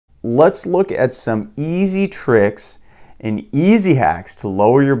let's look at some easy tricks and easy hacks to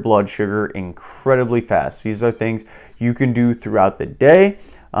lower your blood sugar incredibly fast. These are things you can do throughout the day.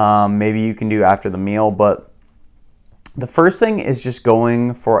 Maybe you can do after the meal, but the first thing is just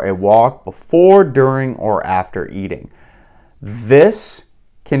going for a walk before, during, or after eating. This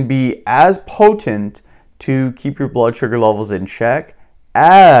can be as potent to keep your blood sugar levels in check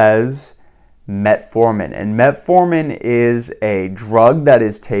as metformin. And metformin is a drug that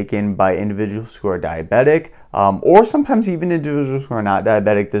is taken by individuals who are diabetic, or sometimes even individuals who are not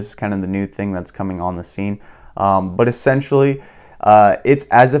diabetic. This is kind of the new thing that's coming on the scene. But essentially, it's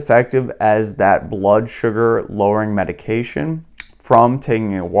as effective as that blood sugar lowering medication from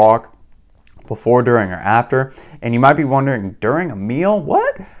taking a walk before, during, or after. And you might be wondering, during a meal,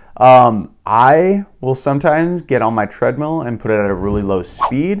 what? I will sometimes get on my treadmill and put it at a really low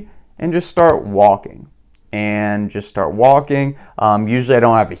speed and just start walking. Usually I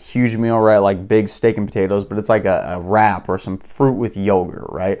don't have a huge meal, right? Like big steak and potatoes, but it's like a wrap or some fruit with yogurt,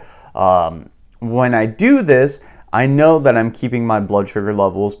 right? When I do this, I know that I'm keeping my blood sugar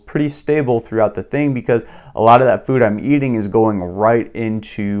levels pretty stable throughout the thing because a lot of that food I'm eating is going right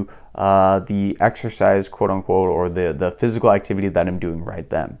into the exercise, quote unquote, or the physical activity that I'm doing right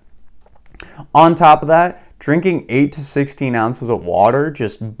then. On top of that, drinking 8 to 16 ounces of water,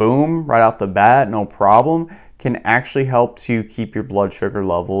 just boom, right off the bat, no problem, can actually help to keep your blood sugar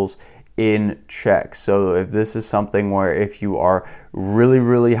levels in check. So if this is something where if you are really,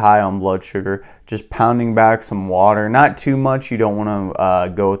 really high on blood sugar, just pounding back some water, not too much, you don't want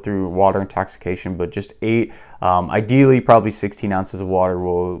to go through water intoxication, but just 8, ideally probably 16 ounces of water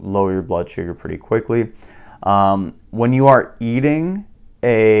will lower your blood sugar pretty quickly. When you are eating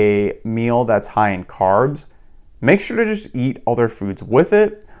a meal that's high in carbs, make sure to just eat other foods with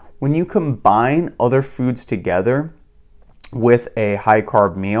it. When you combine other foods together with a high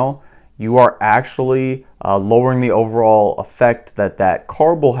carb meal, you are actually lowering the overall effect that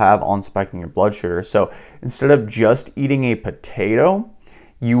carb will have on spiking your blood sugar. So instead of just eating a potato,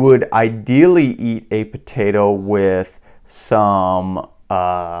 you would ideally eat a potato with some,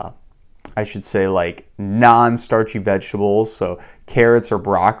 I should say, like non-starchy vegetables, so carrots or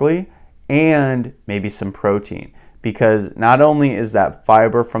broccoli, and maybe some protein. Because not only is that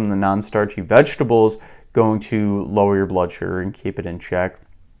fiber from the non-starchy vegetables going to lower your blood sugar and keep it in check,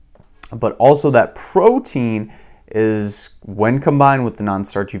 but also that protein is, when combined with the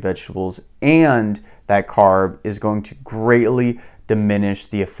non-starchy vegetables and that carb, is going to greatly diminish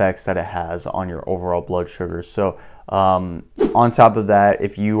the effects that it has on your overall blood sugar. So on top of that,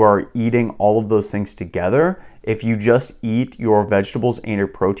 if you are eating all of those things together, if you just eat your vegetables and your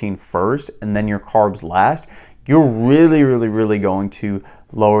protein first and then your carbs last, you're really going to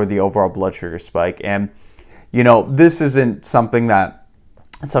lower the overall blood sugar spike. And you know, this isn't something that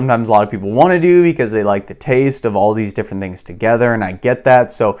sometimes a lot of people want to do because they like the taste of all these different things together, and I get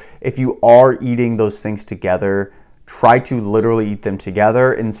that. So if you are eating those things together, try to literally eat them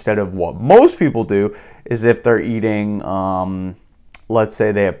together instead of what most people do is if they're eating, let's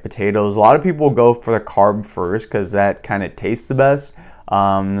say they have potatoes. A lot of people go for the carb first because that kind of tastes the best.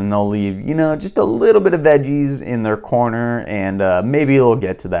 And they'll leave, you know, just a little bit of veggies in their corner, and maybe they'll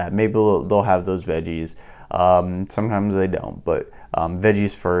get to that. Maybe they'll have those veggies. Sometimes they don't, but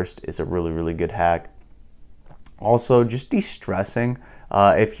veggies first is a really good hack. Also, just de-stressing.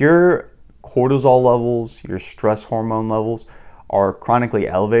 If your cortisol levels, your stress hormone levels are chronically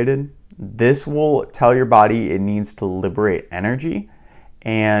elevated, this will tell your body it needs to liberate energy.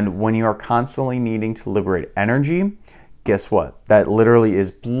 And when you are constantly needing to liberate energy, guess what? That literally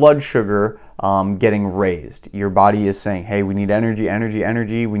is blood sugar getting raised. Your body is saying, hey, we need energy.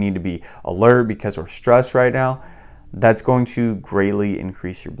 We need to be alert because we're stressed right now. That's going to greatly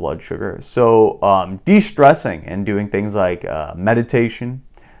increase your blood sugar. So de-stressing and doing things like meditation.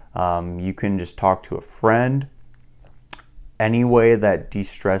 You can just talk to a friend. Any way that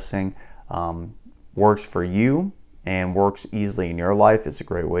de-stressing works for you and works easily in your life is a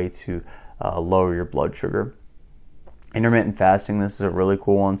great way to lower your blood sugar. Intermittent fasting, this is a really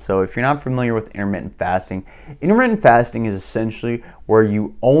cool one. So if you're not familiar with intermittent fasting is essentially where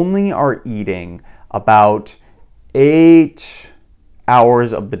you only are eating about 8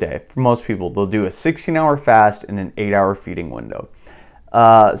 hours of the day. For most people, they'll do a 16-hour fast and an 8-hour feeding window.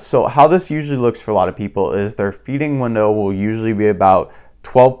 So how this usually looks for a lot of people is their feeding window will usually be about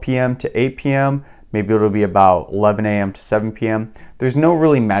 12 p.m. to 8 p.m. Maybe it'll be about 11 a.m. to 7 p.m. There's no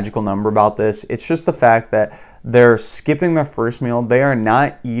really magical number about this. It's just the fact that they're skipping their first meal. They are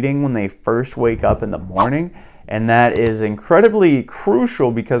not eating when they first wake up in the morning. And that is incredibly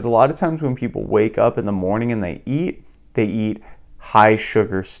crucial because a lot of times when people wake up in the morning and they eat high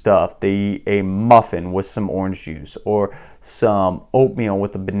sugar stuff. They eat a muffin with some orange juice, or some oatmeal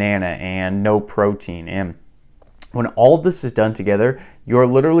with a banana and no protein. And when all of this is done together, you're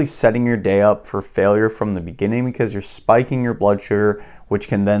literally setting your day up for failure from the beginning, because you're spiking your blood sugar, which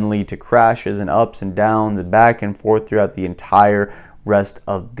can then lead to crashes and ups and downs and back and forth throughout the entire rest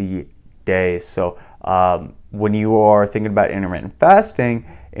of the day. So when you are thinking about intermittent fasting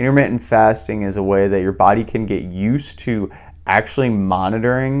is a way that your body can get used to actually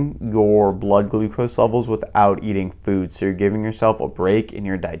monitoring your blood glucose levels without eating food. So you're giving yourself a break in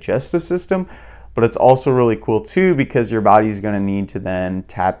your digestive system. But it's also really cool too, because your body's going to need to then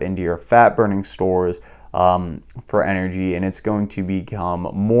tap into your fat burning stores for energy, and it's going to become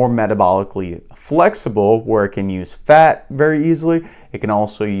more metabolically flexible, where it can use fat very easily. It can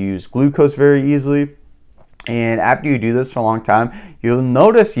also use glucose very easily. And after you do this for a long time, you'll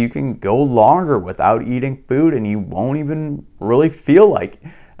notice you can go longer without eating food, and you won't even really feel like it.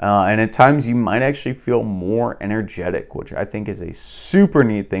 And at times you might actually feel more energetic, which I think is a super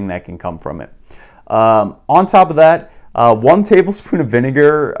neat thing that can come from it. On top of that, 1 tablespoon of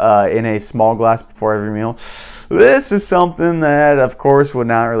vinegar in a small glass before every meal. This is something that, of course, would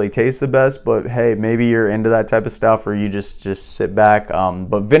not really taste the best, but hey, maybe you're into that type of stuff, or you just sit back.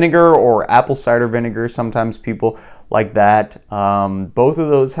 But vinegar or apple cider vinegar, sometimes people like that. Both of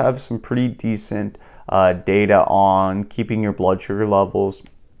those have some pretty decent data on keeping your blood sugar levels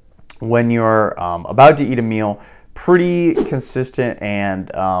when you're about to eat a meal pretty consistent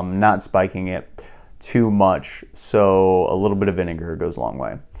and not spiking it too much. So a little bit of vinegar goes a long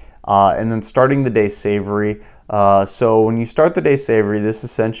way. And then starting the day savory. So when you start the day savory, this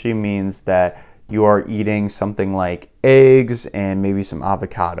essentially means that you are eating something like eggs and maybe some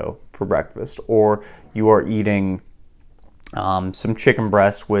avocado for breakfast, or you are eating some chicken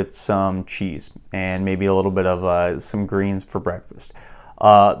breast with some cheese and maybe a little bit of some greens for breakfast.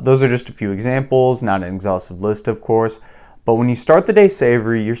 Those are just a few examples, not an exhaustive list, of course. But when you start the day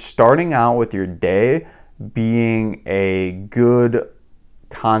savory, you're starting out with your day being a good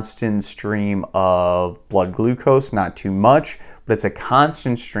constant stream of blood glucose, not too much, but it's a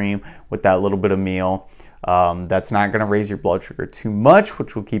constant stream with that little bit of meal. That's not going to raise your blood sugar too much,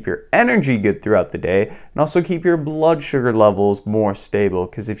 which will keep your energy good throughout the day, and also keep your blood sugar levels more stable.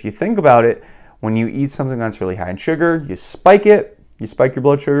 Because if you think about it, when you eat something that's really high in sugar, you spike it. You spike your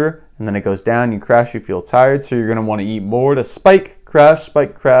blood sugar, and then it goes down, you crash, you feel tired, so you're going to want to eat more to spike, crash,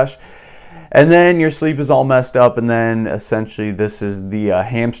 and then your sleep is all messed up, and then essentially this is the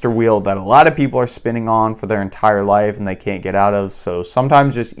hamster wheel that a lot of people are spinning on for their entire life and they can't get out of. So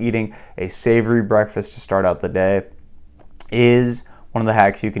sometimes just eating a savory breakfast to start out the day is one of the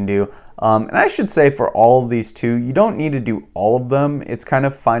hacks you can do. And I should say, for all of these too, you don't need to do all of them. It's kind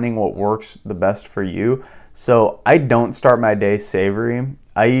of finding what works the best for you. So I don't start my day savory.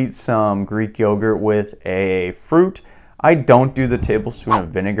 I eat some Greek yogurt with a fruit. I don't do the tablespoon of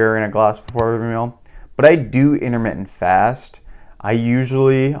vinegar in a glass before every meal, but I do intermittent fast. I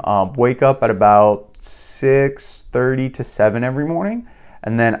usually wake up at about 6:30 to 7 every morning,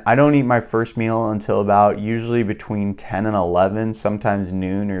 and then I don't eat my first meal until about usually between 10 and 11, sometimes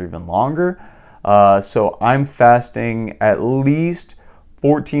noon or even longer. So I'm fasting at least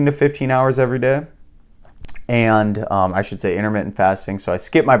 14 to 15 hours every day. And I should say intermittent fasting. So I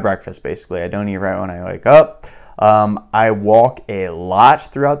skip my breakfast, basically. I don't eat right when I wake up. I walk a lot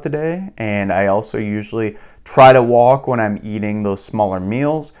throughout the day, and I also usually try to walk when I'm eating those smaller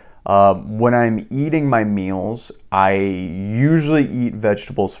meals. When I'm eating my meals, I usually eat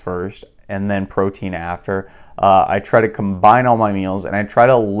vegetables first and then protein after. I try to combine all my meals, and I try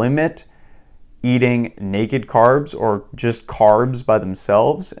to limit eating naked carbs or just carbs by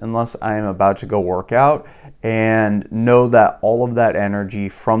themselves unless I am about to go work out, and know that all of that energy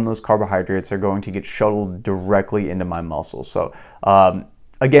from those carbohydrates are going to get shuttled directly into my muscles. So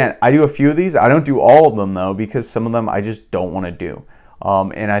again, I do a few of these. I don't do all of them though, because some of them I just don't want to do.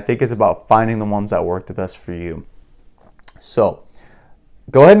 And I think it's about finding the ones that work the best for you. So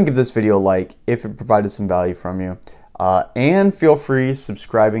go ahead and give this video a like if it provided some value from you. And feel free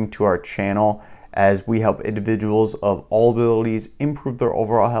subscribing to our channel, as we help individuals of all abilities improve their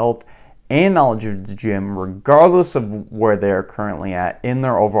overall health and knowledge of the gym, regardless of where they're currently at in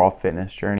their overall fitness journey.